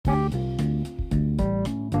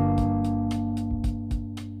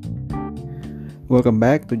Welcome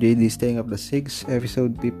back to JD Staying Up the 6,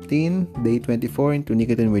 episode 15, day 24 into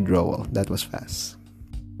nicotine withdrawal. That was fast.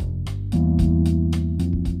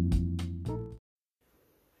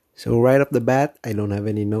 So right off the bat, I don't have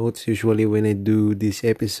any notes. Usually when I do these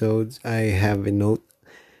episodes, I have a note.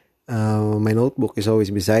 My notebook is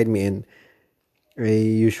always beside me, and I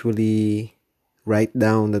usually write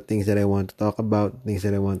down the things that I want to talk about, things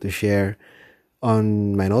that I want to share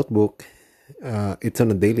on my notebook. It's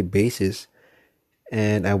on a daily basis,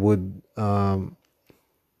 and I would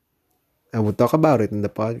talk about it in the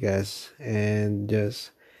podcast and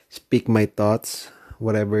just speak my thoughts,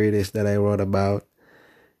 whatever it is that I wrote about.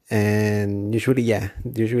 And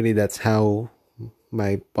usually that's how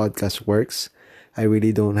my podcast works. I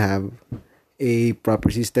really don't have a proper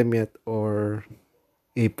system yet or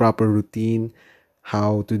a proper routine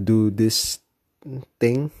how to do this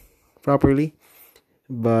thing properly.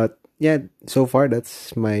 But yeah, so far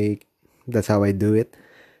that's how I do it.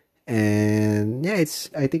 And yeah,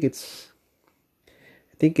 I think it's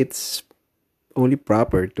only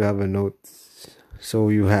proper to have a note, so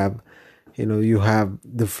you have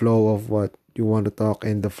the flow of what you want to talk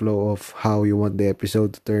and the flow of how you want the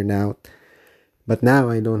episode to turn out. But now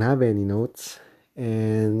I don't have any notes,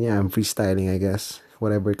 and yeah, I'm freestyling, I guess.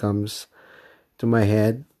 Whatever comes to my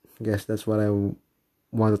head, I guess that's what I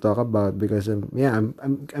want to talk about, because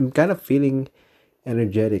I'm kind of feeling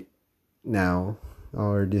energetic now,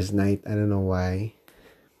 or this night. I don't know why,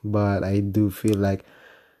 but I do feel like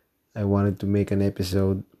I wanted to make an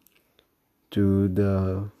episode to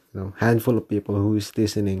the handful of people who is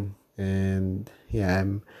listening. And yeah,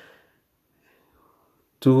 I'm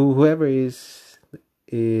to whoever is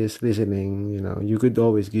listening. You could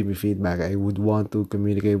always give me feedback. I would want to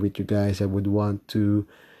communicate with you guys. I would want to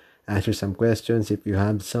answer some questions if you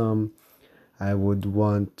have some. I would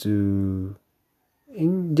want to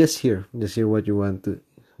just hear what you want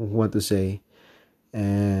to say.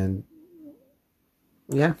 And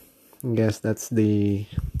yeah, I guess that's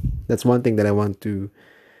one thing that I want to,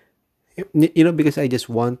 because I just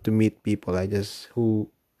want to meet people. I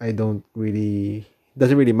don't really,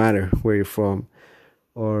 doesn't really matter where you're from,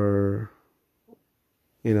 or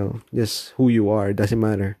just who you are. It doesn't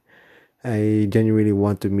matter. I genuinely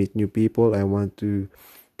want to meet new people. I want to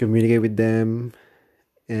communicate with them,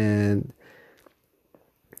 and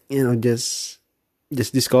just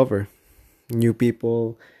discover new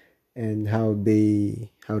people, and how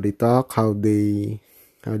they talk, how they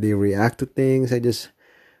react to things.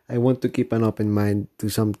 I want to keep an open mind to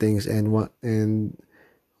some things, and one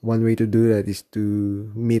way to do that is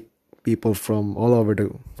to meet people from all over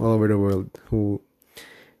the world, who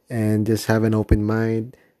and just have an open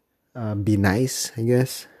mind, be nice, I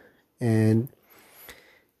guess. And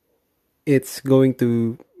it's going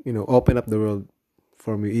to open up the world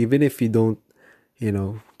for me, even if you don't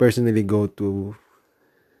personally go to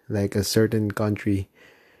like a certain country.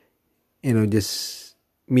 Just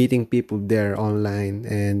meeting people there online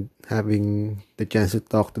and having the chance to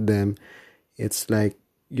talk to them, it's like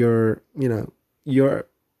you're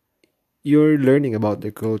you're learning about their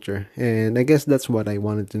culture. And I guess that's what I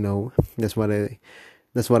wanted to know. That's what I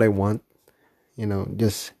want,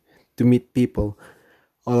 just to meet people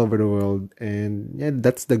all over the world. And yeah,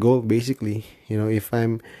 that's the goal, basically. If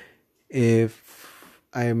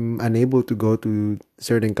I'm unable to go to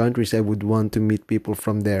certain countries, I would want to meet people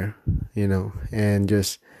from there, and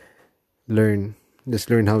just learn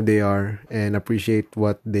how they are, and appreciate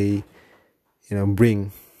what they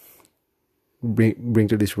bring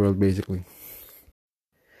to this world, basically.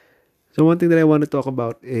 So one thing that I want to talk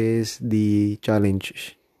about is the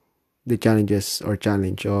challenges or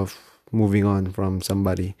challenge of moving on from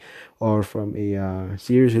somebody, or from a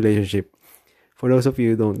serious relationship. For those of you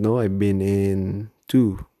who don't know, I've been in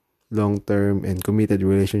two long-term and committed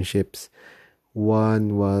relationships.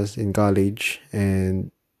 One was in college,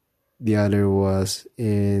 and the other was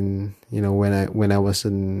in when I was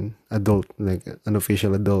an adult, like an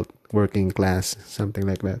official adult, working class, something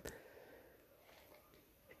like that.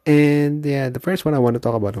 And yeah, the first one I want to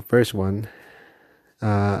talk about, the first one,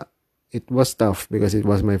 uh, it was tough because it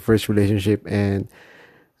was my first relationship. And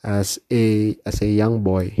as a young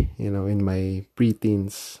boy, in my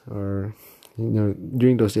preteens, or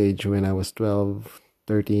during those age, when I was 12,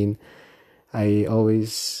 13, I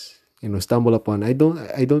always stumble upon, I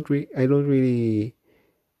don't really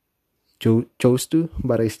chose to,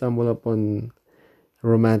 but I stumble upon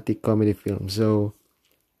romantic comedy films. So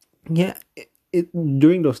yeah,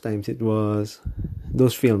 during those times, it was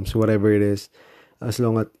those films, whatever it is, as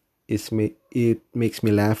long as it makes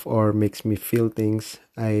me laugh or makes me feel things,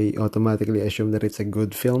 I automatically assume that it's a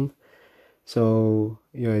good film. So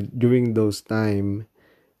during those time,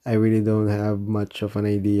 I really don't have much of an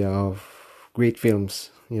idea of great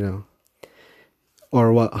films, or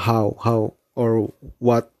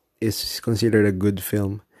what is considered a good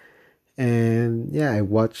film. And yeah, I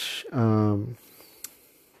watch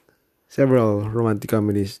several romantic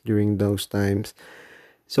comedies during those times.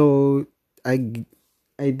 So I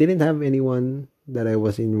I didn't have anyone that I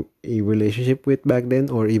was in a relationship with back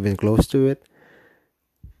then, or even close to it.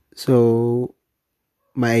 So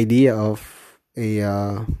my idea of a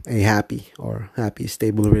happy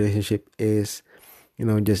stable relationship is,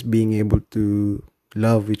 just being able to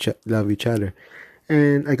love each other.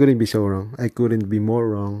 And I couldn't be so wrong. I couldn't be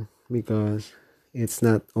more wrong, because it's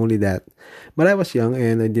not only that. But I was young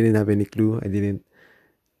and I didn't have any clue. I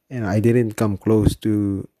didn't come close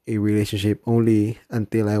to a relationship only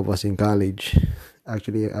until I was in college.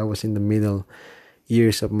 Actually, I was in the middle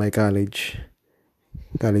years of my college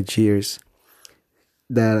years,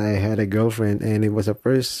 that I had a girlfriend, and it was the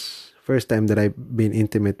first time that I've been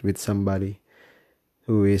intimate with somebody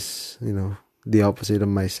who is, the opposite of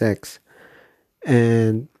my sex.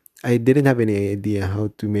 And I didn't have any idea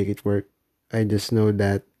how to make it work. I just know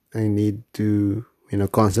that I need to,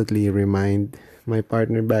 constantly remind my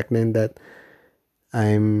partner back then that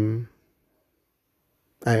I'm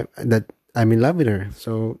I'm in love with her.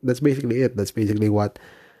 So that's basically it. That's basically what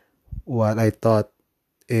I thought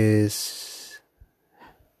is,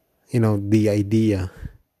 the idea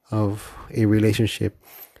of a relationship.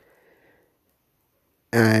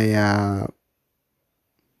 I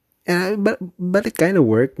but it kind of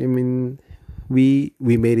worked. I mean, we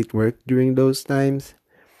made it work during those times.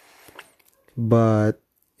 But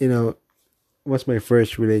you know, it was my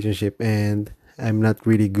first relationship, and I'm not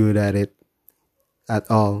really good at it at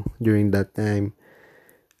all during that time.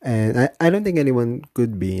 And I don't think anyone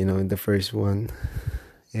could be, in the first one.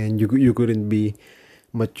 And you couldn't be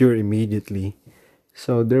mature immediately.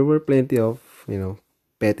 So there were plenty of,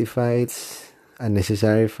 petty fights,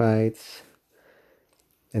 unnecessary fights,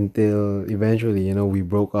 until eventually, we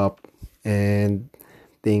broke up, and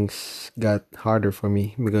things got harder for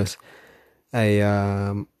me, because I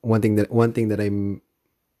one thing that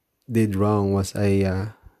did wrong was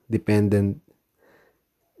dependent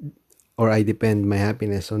I depend my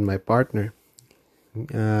happiness on my partner.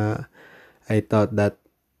 Uh, I thought that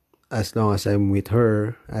as long as I'm with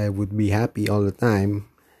her, I would be happy all the time.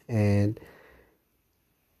 And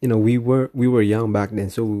we were young back then,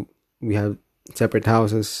 so we have separate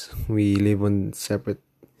houses. We live on separate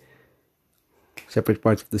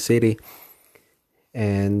parts of the city,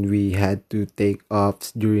 and we had to take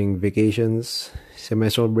offs during vacations,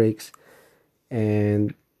 semestral breaks,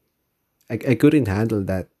 and I couldn't handle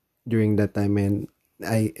that during that time. And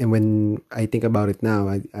when I think about it now,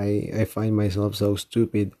 I find myself so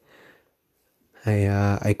stupid.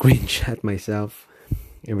 I cringe at myself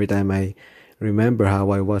every time I remember how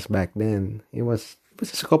I was back then. It was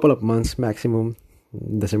just a couple of months maximum,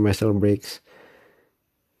 the semester breaks,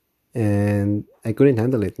 and I couldn't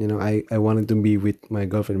handle it. I wanted to be with my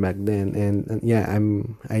girlfriend back then, and yeah,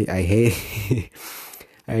 I hate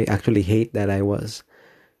I actually hate that I was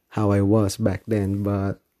how I was back then.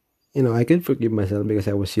 But I could forgive myself because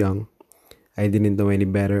I was young. I didn't know any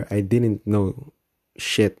better. I didn't know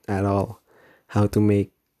shit at all, how to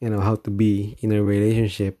make, how to be in a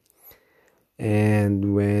relationship.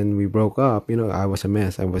 And when we broke up, I was a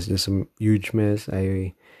mess. I was just a huge mess.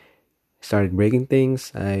 I started breaking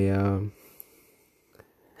things. I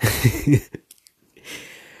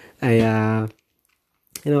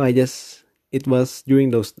I just it was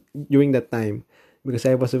during that time, because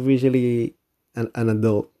I was officially an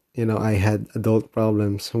adult. I had adult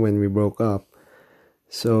problems when we broke up.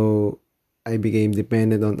 So I became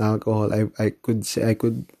dependent on alcohol. I could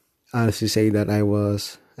honestly say that I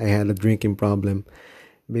had a drinking problem,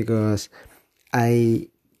 because I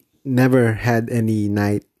never had any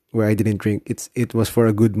night where I didn't drink. It was for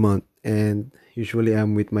a good month, and usually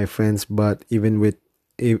I'm with my friends. But even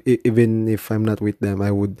if I'm not with them,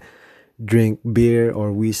 I would drink beer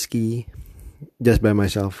or whiskey just by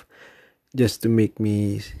myself, just to make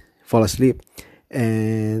me fall asleep.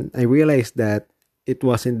 And I realized that it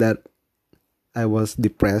wasn't that I was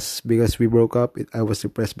depressed because we broke up. I was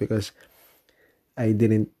depressed because I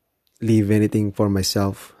didn't leave anything for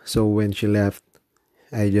myself. So when she left,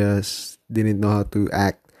 I just didn't know how to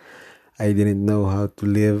act. I didn't know how to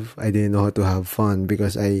live. I didn't know how to have fun,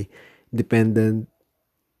 because depended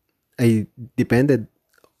I depended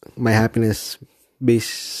my happiness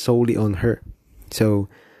based solely on her. So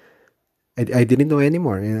I didn't know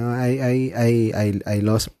anymore. I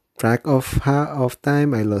lost track of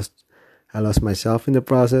time. I lost myself in the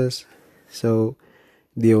process. So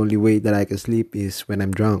the only way that I can sleep is when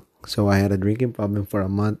I'm drunk. So I had a drinking problem for a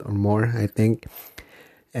month or more, I think.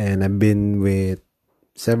 And I've been with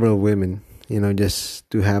several women, just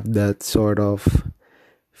to have that sort of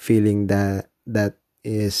feeling that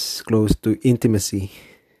is close to intimacy.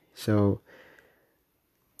 So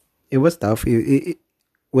it was tough.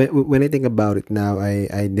 When I think about it now,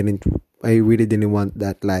 I really didn't want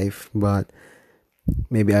that life, but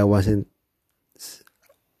maybe I wasn't.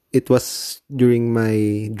 It was during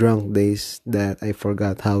my drunk days that I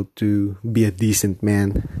forgot how to be a decent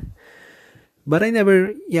man. But I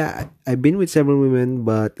never, yeah, I've been with several women,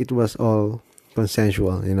 but it was all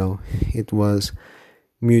consensual, It was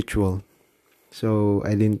mutual. So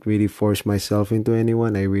I didn't really force myself into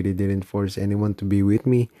anyone. I really didn't force anyone to be with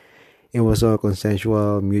me. It was all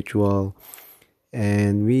consensual, mutual.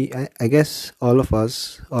 And I guess all of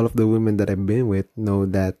us, all of the women that I've been with know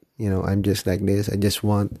that, I'm just like this. I just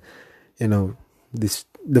want, you know,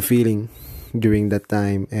 the feeling during that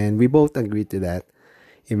time. And we both agreed to that.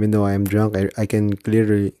 Even though I am drunk, I can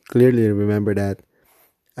clearly remember that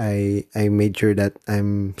I made sure that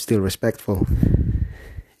I'm still respectful.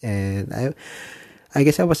 And I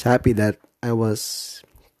guess I was happy that I was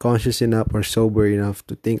conscious enough or sober enough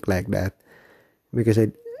to think like that, because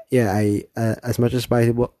I as much as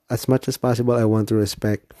possible I want to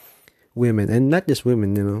respect women, and not just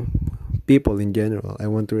women, people in general. I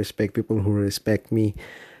want to respect people who respect me.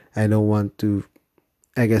 I don't want to,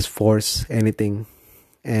 I guess, force anything.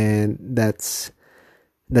 And that's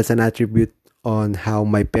an attribute on how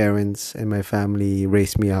my parents and my family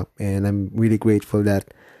raised me up, and I'm really grateful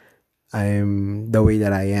that I'm the way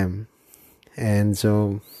that I am. And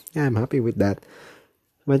so, yeah, I'm happy with that.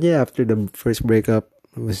 But yeah, after the first breakup,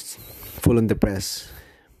 I was full on depressed,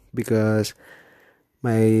 because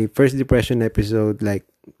my first depression episode, like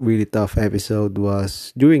really tough episode,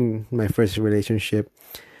 was during my first relationship.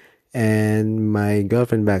 And my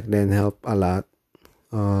girlfriend back then helped a lot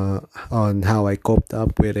on how I coped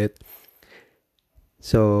up with it.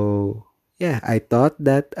 So yeah, I thought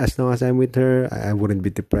that as long as I'm with her, I wouldn't be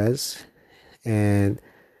depressed. And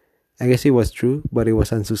I guess it was true, but it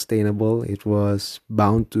was unsustainable. It was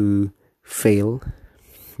bound to fail,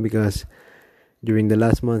 because during the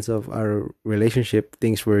last months of our relationship,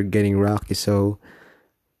 things were getting rocky. So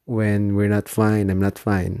when we're not fine, I'm not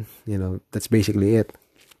fine. That's basically it.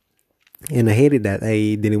 And I hated that.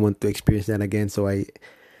 I didn't want to experience that again. So I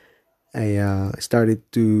started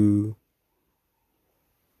to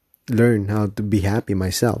learn how to be happy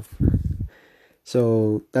myself.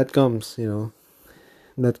 So that comes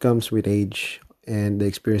with age and the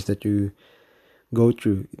experience that you go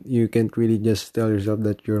through. You can't really just tell yourself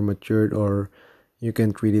that you're matured, or you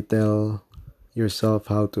can't really tell yourself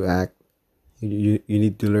how to act. You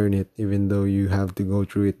need to learn it, even though you have to go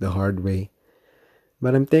through it the hard way.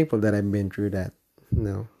 But I'm thankful that I've been through that.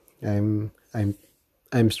 No, I'm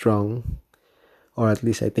strong, or at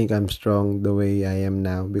least I think I'm strong the way I am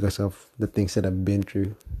now, because of the things that I've been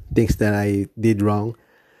through, things that I did wrong.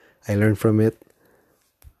 I learned from it,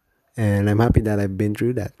 and I'm happy that I've been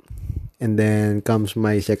through that. And then comes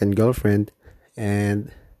my second girlfriend,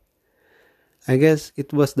 and I guess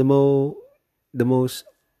it was the most.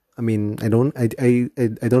 I mean, I don't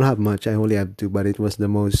have much. I only have two, but it was the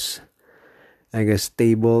most, I guess,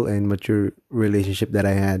 stable and mature relationship that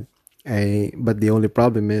I had. But the only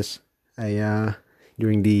problem is,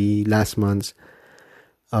 during the last months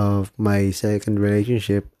of my second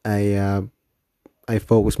relationship, I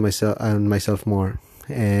focused myself on myself more,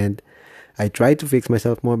 and I tried to fix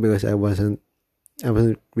myself more, because I wasn't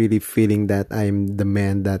really feeling that I'm the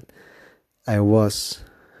man that I was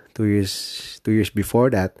 2 years before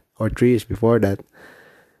that, or 3 years before that.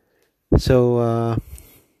 So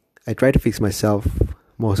I try to fix myself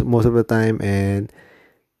most of the time. And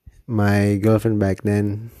my girlfriend back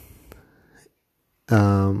then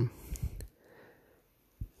um,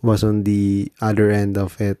 was on the other end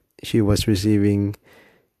of it. She was receiving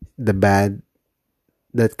the bad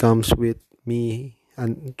that comes with me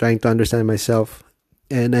and trying to understand myself,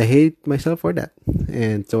 and I hate myself for that.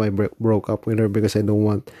 And so I broke up with her, because I don't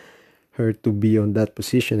want her to be on that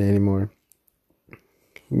position anymore.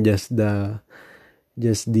 Just the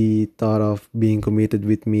thought of being committed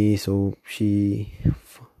with me, so she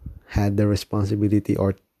had the responsibility,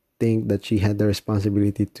 or think that she had the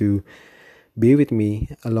responsibility to be with me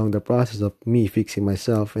along the process of me fixing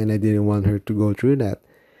myself, and I didn't want her to go through that.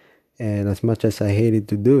 And as much as I hated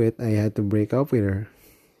to do it, I had to break up with her.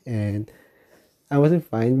 And I wasn't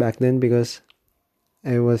fine back then, because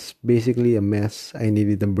I was basically a mess. I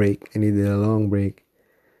needed a break. I needed a long break.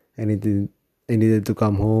 I needed I needed to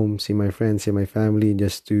come home, see my friends, see my family,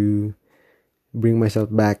 just to bring myself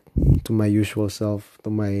back to my usual self, to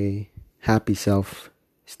my happy self,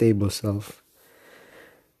 stable self.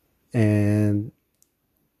 And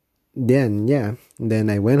then, yeah, then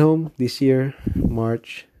I went home this year,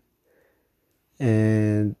 March,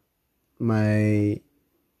 and my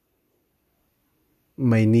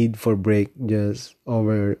my need for break just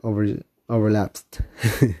overlapsed.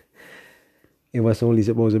 It was only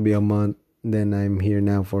supposed to be a month. Then I'm here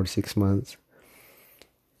now for 6 months,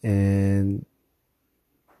 and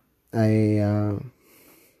I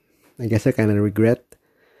I guess I kind of regret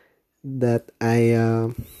that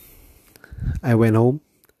I went home,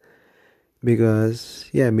 because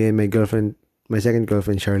yeah, me and my girlfriend, my second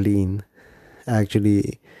girlfriend Charlene,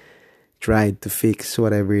 actually tried to fix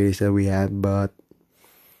whatever it is that we had, but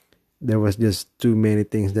there was just too many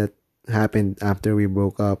things that happened after we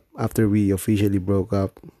broke up, after we officially broke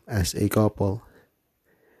up as a couple.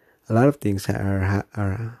 A lot of things are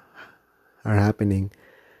happening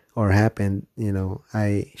or happened.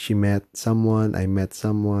 I she met someone, I met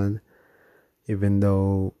someone, even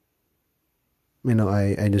though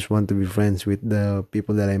I just want to be friends with the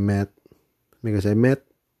people that I met, because I met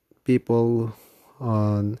people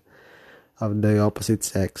on of the opposite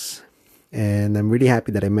sex, and I'm really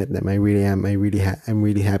happy that I met them. I really am. I'm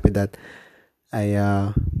really happy that I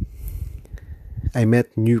uh I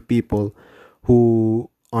met new people who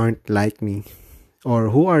aren't like me, or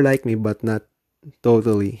who are like me but not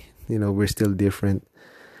totally. We're still different,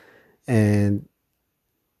 and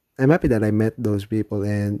I'm happy that I met those people,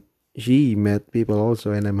 and she met people also,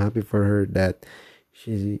 and I'm happy for her that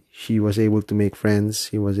she was able to make friends.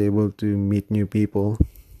 She was able to meet new people,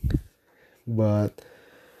 but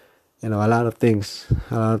a lot of things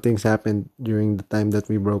happened during the time that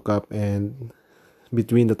we broke up, and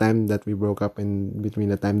between the time that we broke up and between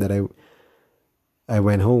the time that I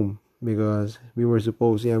went home, because we were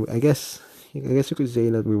supposed, yeah, I guess you could say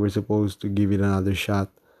that we were supposed to give it another shot,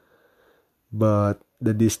 but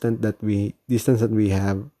the distance that we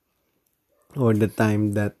have, or the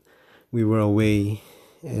time that we were away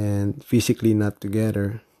and physically not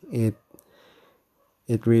together, it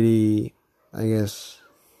really, I guess,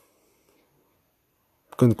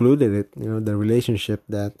 concluded it, the relationship,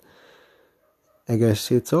 that I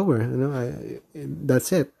guess it's over,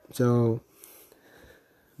 that's it. So,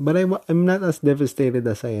 but I'm not as devastated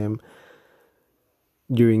as I am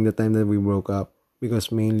during the time that we broke up,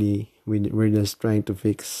 because mainly we're just trying to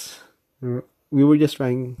fix, we were just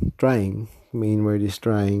we're just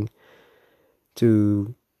trying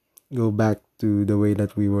to go back to the way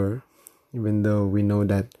that we were, even though we know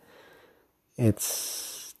that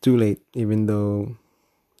it's too late, even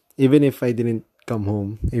if I didn't come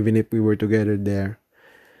home, even if we were together there,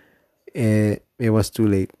 it was too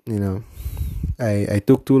late. I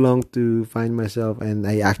took too long to find myself, and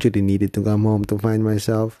I actually needed to come home to find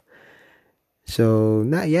myself. So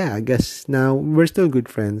now, yeah, I guess now we're still good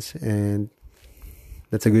friends, and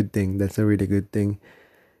that's a good thing. That's a really good thing.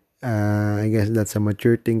 I guess that's a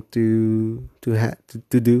mature thing to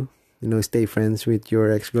do. Stay friends with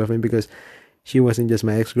your ex girlfriend, because she wasn't just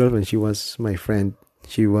my ex girlfriend. She was my friend.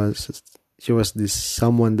 She was she was this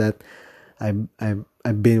someone that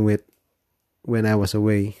I've been with when I was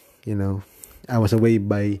away. I was away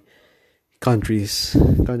by countries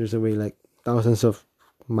away, like thousands of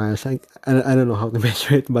miles. I don't know how to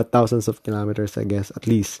measure it, but thousands of kilometers, I guess, at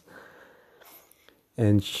least.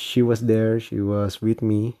 And she was there. She was with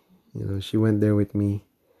me. She went there with me,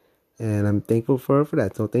 and I'm thankful for her for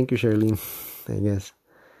that. So thank you, Charlene. I guess.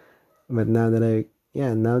 But now that I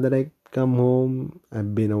come home,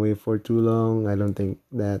 I've been away for too long. I don't think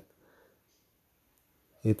that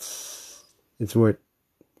it's worth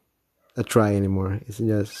a try anymore.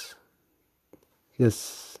 Just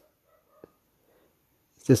it's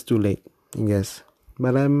just too late, I guess.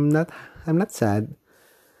 But I'm not sad.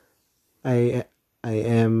 I I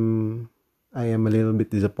am I am a little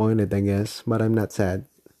bit disappointed, I guess, but I'm not sad,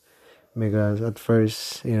 because at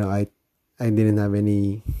first, I didn't have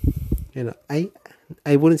any, you know, I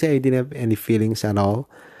wouldn't say I didn't have any feelings at all,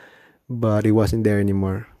 but it wasn't there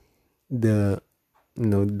anymore. The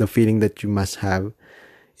the feeling that you must have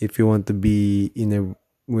if you want to be in a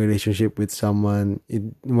relationship with someone, it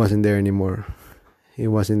wasn't there anymore. It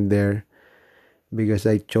wasn't there because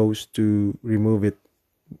I chose to remove it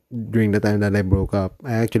during the time that I broke up.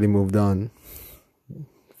 I actually moved on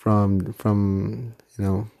from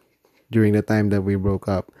during the time that we broke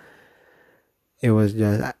up. It was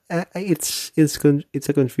just it's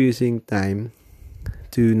a confusing time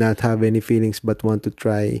to not have any feelings but want to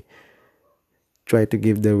try to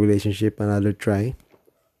give the relationship another try.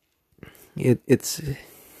 It's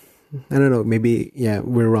I don't know, maybe yeah,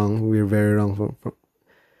 we're wrong. We're very wrong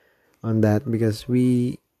on that because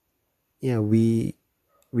yeah, we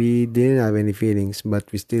didn't have any feelings, but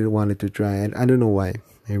we still wanted to try. And I don't know why.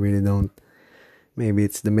 I really don't. Maybe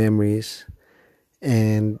it's the memories.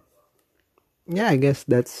 And yeah, I guess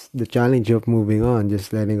that's the challenge of moving on,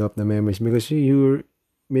 just letting up the memories because you're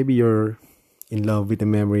in love with the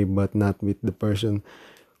memory, but not with the person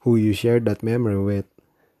who you shared that memory with.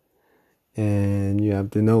 And you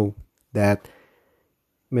have to know that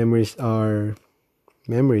memories are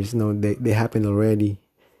memories. No, they happened already.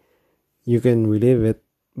 You can relive it,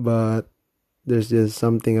 but there's just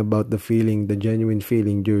something about the feeling, the genuine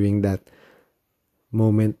feeling during that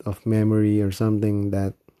moment of memory or something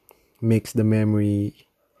that makes the memory,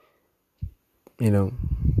 you know,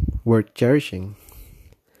 worth cherishing.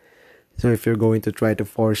 So if you're going to try to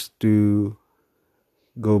force to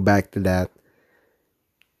go back to that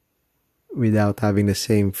without having the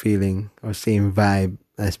same feeling or same vibe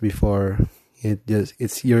as before,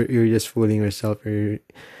 it's you're just fooling yourself or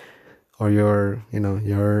your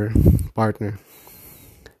your partner.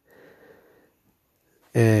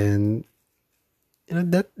 And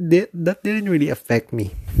that didn't really affect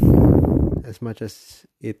me as much as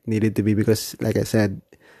it needed to be because like I said,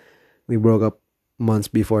 we broke up months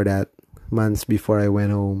before that, months before I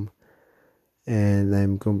went home, and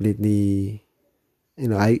I'm completely,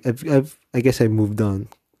 I guess I moved on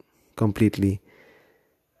completely.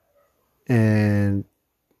 And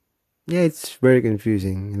yeah, it's very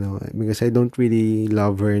confusing, because I don't really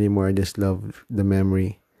love her anymore. I just love the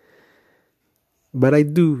memory. But I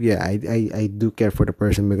do, yeah, I do care for the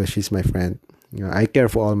person because she's my friend. I care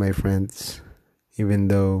for all my friends, even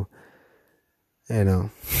though, you know,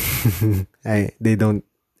 they don't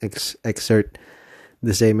exert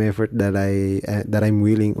the same effort that I'm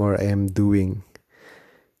willing or I am doing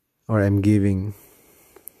or I'm giving.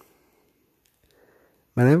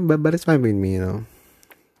 But it's fine with me. I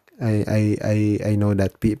know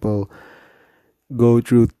that people go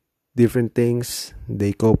through different things.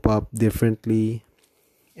 They cope up differently,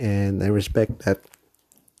 and I respect that.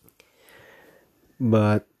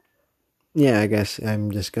 But yeah, I guess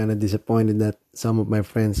I'm just kind of disappointed that some of my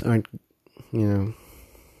friends aren't, you know,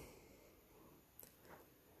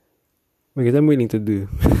 because I'm willing to do.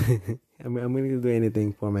 I'm willing to do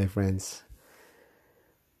anything for my friends.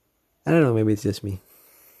 I don't know, maybe it's just me.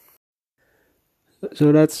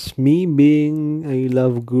 So that's me being a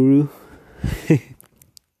love guru.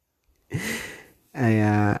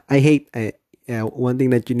 I hate yeah, one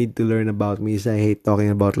thing that you need to learn about me is I hate talking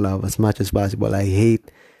about love as much as possible. I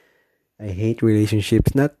hate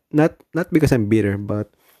relationships. Not because I'm bitter,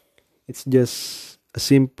 but it's just a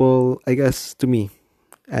simple, I guess,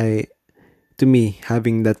 I to me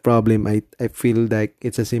having that problem, I feel like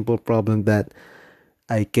it's a simple problem that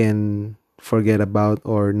I can forget about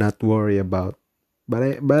or not worry about.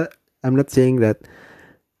 But I'm not saying that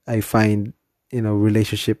I find,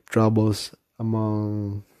 relationship troubles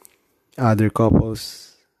among other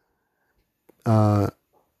couples uh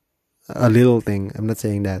a little thing. I'm not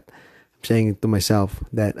saying that. I'm saying it to myself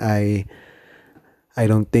that I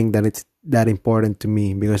don't think that it's that important to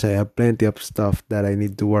me because I have plenty of stuff that I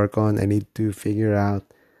need to work on, I need to figure out,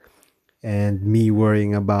 and me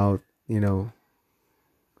worrying about,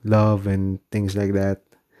 love and things like that.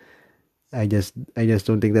 I just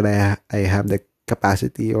don't think that I have the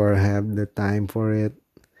capacity or have the time for it.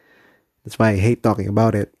 That's why I hate talking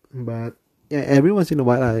about it. But yeah, every once in a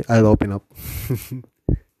while I'll open up.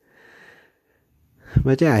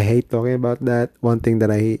 But yeah, I hate talking about that. One thing that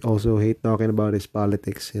I also hate talking about is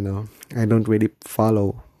politics. I don't really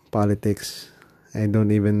follow politics. I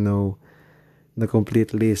don't even know the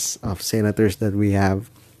complete list of senators that we have.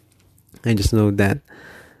 I just know that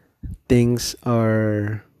things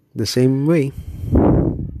are the same way.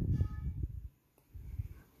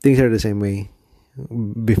 Things are the same way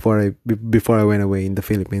before I went away in the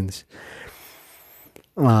Philippines.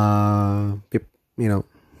 Uh, peop- you know,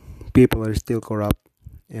 people are still corrupt,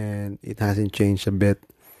 and it hasn't changed a bit.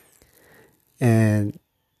 And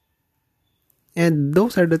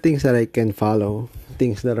those are the things that I can follow,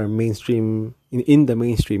 things that are mainstream in the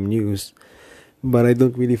mainstream news. But I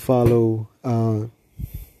don't really follow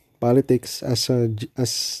politics as a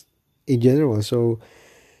general. So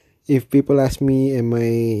if people ask me, am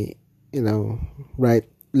I, right,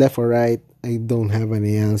 left or right, I don't have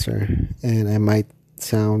any answer, and I might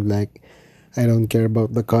sound like I don't care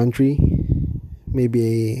about the country.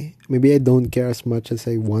 Maybe I don't care as much as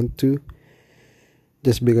I want to,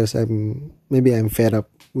 just because I'm fed up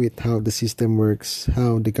with how the system works,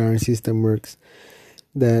 how the current system works.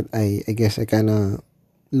 That I guess I kind of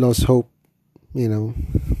lost hope you know.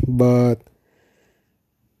 But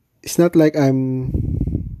it's not like I'm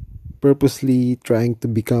purposely trying to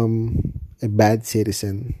become a bad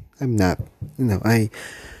citizen. I'm not.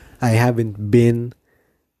 I haven't been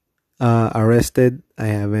arrested. I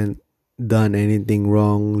haven't done anything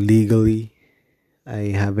wrong legally.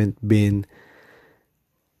 I haven't been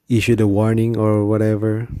issued a warning or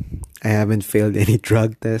whatever. I haven't failed any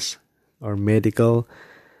drug test or medical.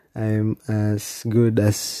 I'm as good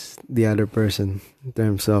as the other person in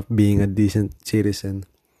terms of being a decent citizen.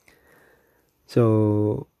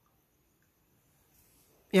 So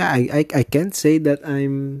yeah, I can't say that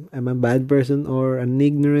I'm a bad person or an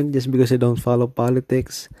ignorant just because I don't follow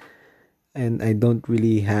politics, and I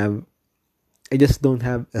just don't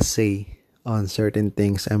have a say on certain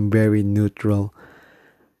things. I'm very neutral.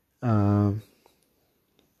 Um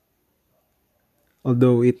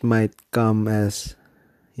Although it might come as,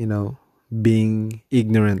 being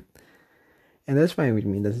ignorant. And that's fine with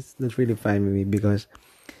me. That's really fine with me because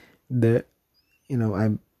the you know,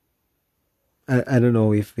 I don't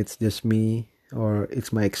know if it's just me or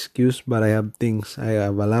it's my excuse, but I have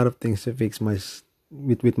a lot of things to fix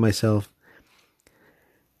with myself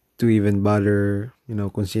to even bother,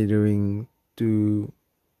 considering to,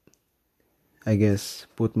 I guess,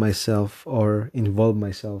 put myself or involve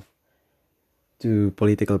myself to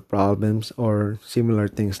political problems or similar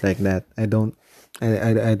things like that. I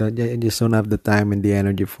just don't have the time and the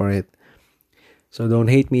energy for it. So don't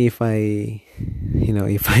hate me if if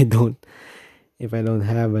if I don't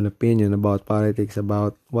have an opinion about politics,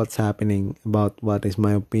 about what's happening, about what is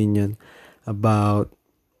my opinion, about,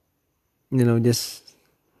 just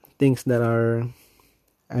things that are,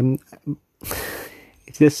 I'm,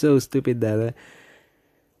 it's just so stupid that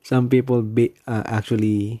some people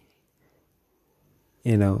actually,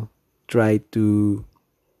 you know, try to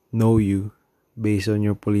know you based on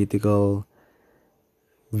your political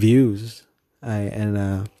views.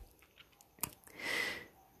 And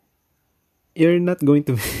you're not going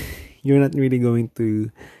to, you're not really going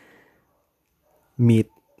to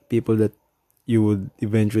meet people that you would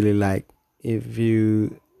eventually like if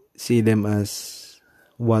you see them as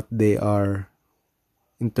what they are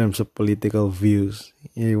in terms of political views.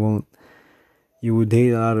 You would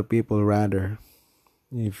hate a lot of people rather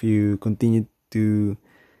if you continue to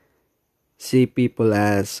see people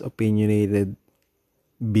as opinionated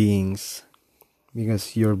beings,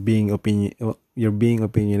 because you're being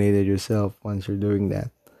opinionated yourself once you're doing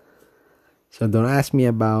that. So don't ask me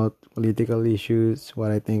about political issues,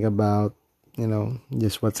 what I think about,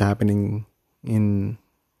 just what's happening in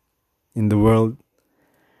the world.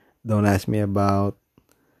 Don't ask me about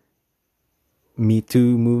Me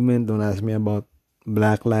Too movement. Don't ask me about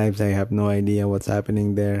Black Lives. I have no idea what's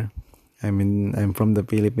happening there. I'm from the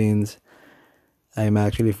Philippines. I'm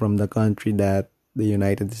actually from the country that the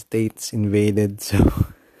United States invaded. So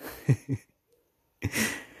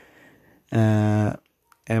uh,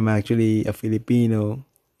 I'm actually a Filipino.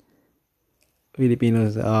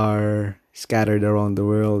 Filipinos are scattered around the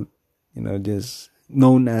world, just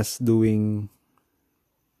known as doing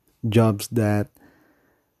jobs that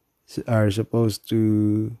are supposed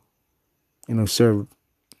to, serve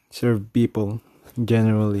people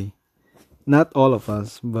generally. Not all of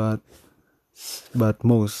us, but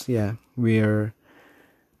most. Yeah, we are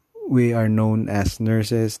known as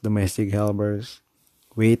nurses, domestic helpers,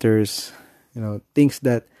 waiters, things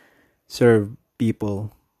that serve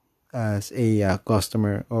people as a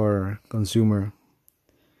customer or consumer.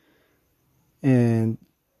 And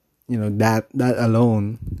that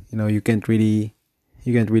alone, you can't really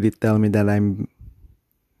tell me that I'm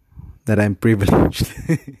privileged.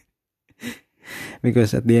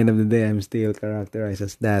 Because at the end of the day, I'm still characterized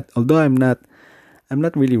as that. Although I'm not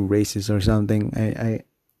really racist or something. I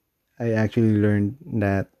actually learned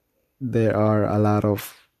that there are a lot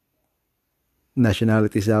of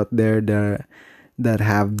nationalities out there that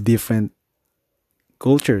have different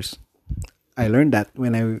cultures. I learned that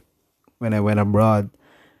when I went abroad,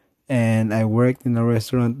 and I worked in a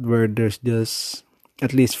restaurant where there's just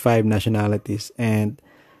at least five nationalities. And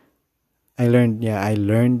I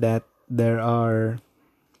learned that there are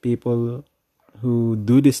people who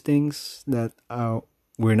do these things that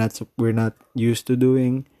we're not used to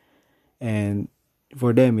doing, and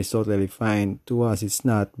for them it's totally fine. To us it's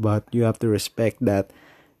not, but you have to respect that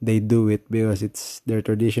they do it because it's their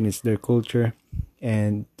tradition, it's their culture,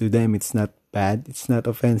 and to them it's not bad, it's not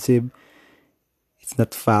offensive, it's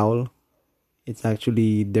not foul, it's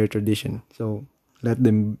actually their tradition. So let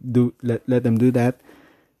them do that.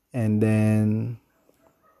 And then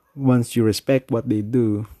once you respect what they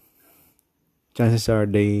do, chances are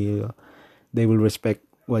they will respect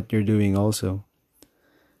what you're doing also.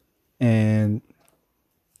 And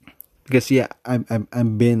because yeah, I've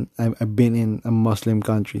been in a Muslim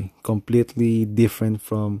country, completely different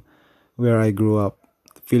from where I grew up.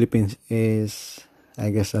 Philippines is, I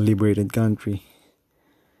guess, a liberated country,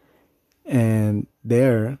 and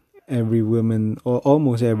there, every woman or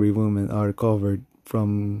almost every woman are covered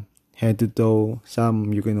from head to toe.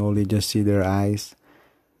 Some you can only just see their eyes,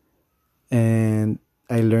 and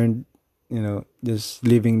I learned, just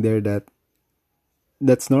living there, that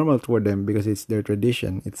that's normal for them because it's their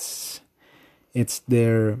tradition. It's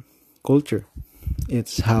their culture.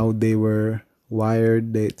 It's how they were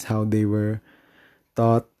wired. It's how they were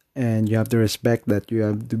taught, and you have to respect that. You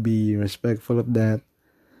have to be respectful of that.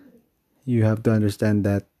 You have to understand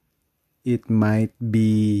that it might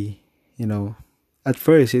be, at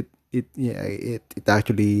first it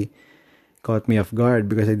actually caught me off guard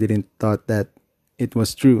because I didn't thought that it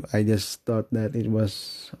was true. I just thought that it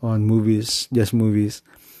was on movies, just movies.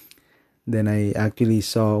 Then I actually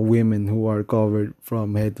saw women who are covered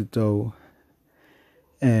from head to toe,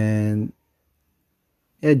 and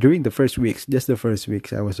yeah, during the first weeks, just the first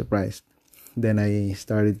weeks, I was surprised. Then I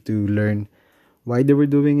started to learn why they were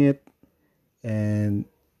doing it, and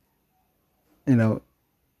you know,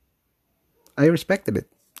 I respected it.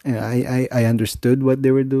 And I understood what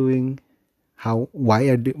they were doing, why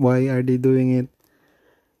are they doing it,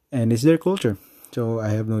 and it's their culture. So I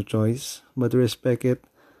have no choice but to respect it.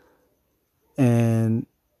 And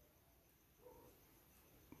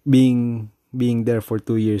being there for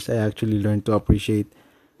 2 years, I actually learned to appreciate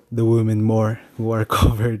the women more who are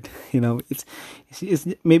covered. It's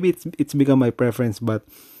maybe it's become my preference, but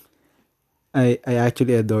I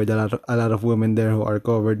actually adored a lot of women there who are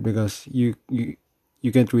covered because you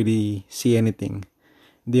can't really see anything.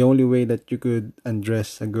 The only way that you could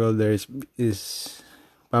undress a girl there is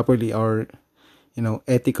properly, or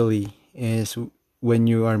ethically, is when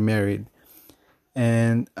you are married.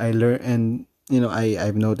 And I learn, and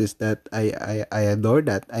I've noticed that I adore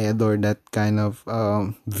that. I adore that kind of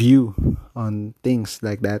view on things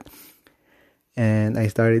like that. And I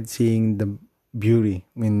started seeing the beauty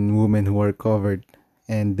in women who are covered,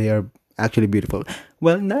 and they are actually beautiful.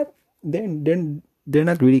 Well, not they're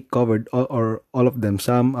not really covered, or all of them.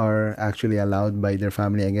 Some are actually allowed by their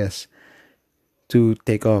family, I guess, to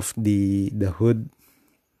take off the hood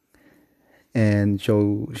and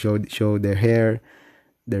show their hair,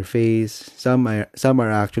 their face. Some are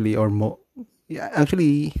actually, yeah,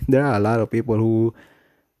 actually there are a lot of people who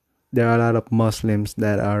there are a lot of Muslims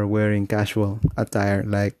that are wearing casual attire,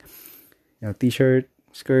 like t-shirt,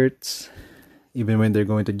 skirts. Even when they're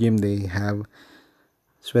going to gym, they have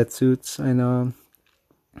sweatsuits. I know.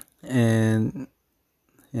 And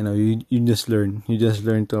you just learn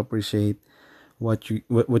to appreciate what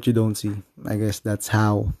you don't see. I guess that's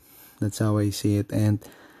how I see it. And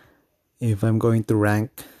if I'm going to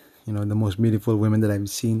rank, the most beautiful women that I've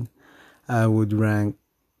seen, I would rank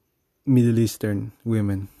Middle Eastern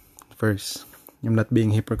women first. I'm not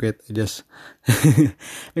being hypocrite. I just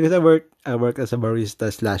because I work as a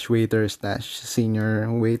barista slash waiter slash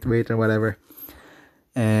senior waiter, whatever.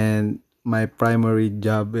 And my primary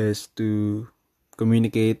job is to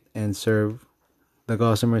communicate and serve the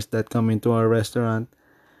customers that come into our restaurant.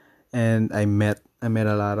 And I met a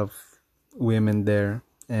lot of women there,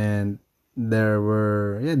 and there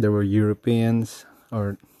were Europeans,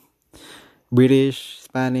 or British,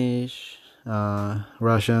 Spanish,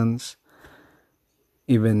 Russians,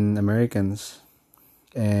 even Americans,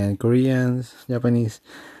 and Koreans, Japanese.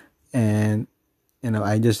 And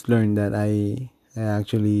I just learned that I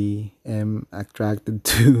actually am attracted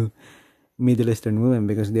to Middle Eastern women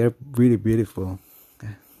because they're really beautiful.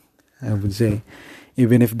 I would say,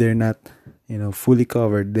 even if they're not, fully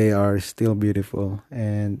covered, they are still beautiful.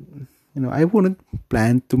 And I wouldn't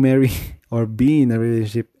plan to marry or be in a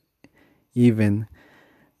relationship even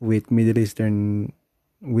with Middle Eastern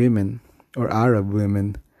women or Arab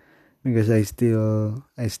women, because I still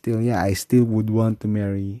would want to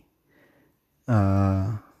marry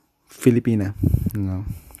Filipina.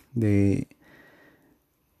 They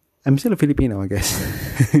I'm still a Filipino, I guess.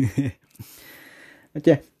 But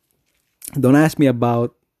yeah, don't ask me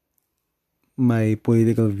about my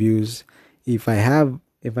political views. If I have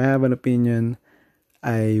an opinion,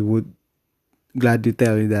 I would gladly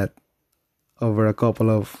tell you that over a couple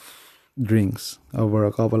of drinks, over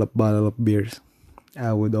a couple of bottle of beers,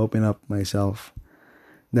 I would open up myself.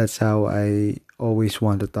 That's how I always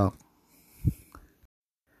want to talk.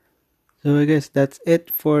 So I guess that's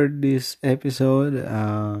it for this episode.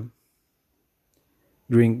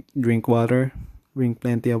 Drink water, drink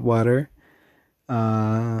plenty of water.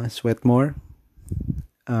 Sweat more.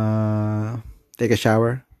 uh, take a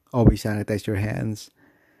shower, always sanitize your hands,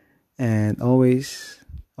 and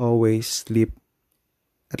always sleep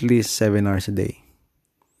at least 7 hours a day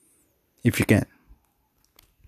if you can.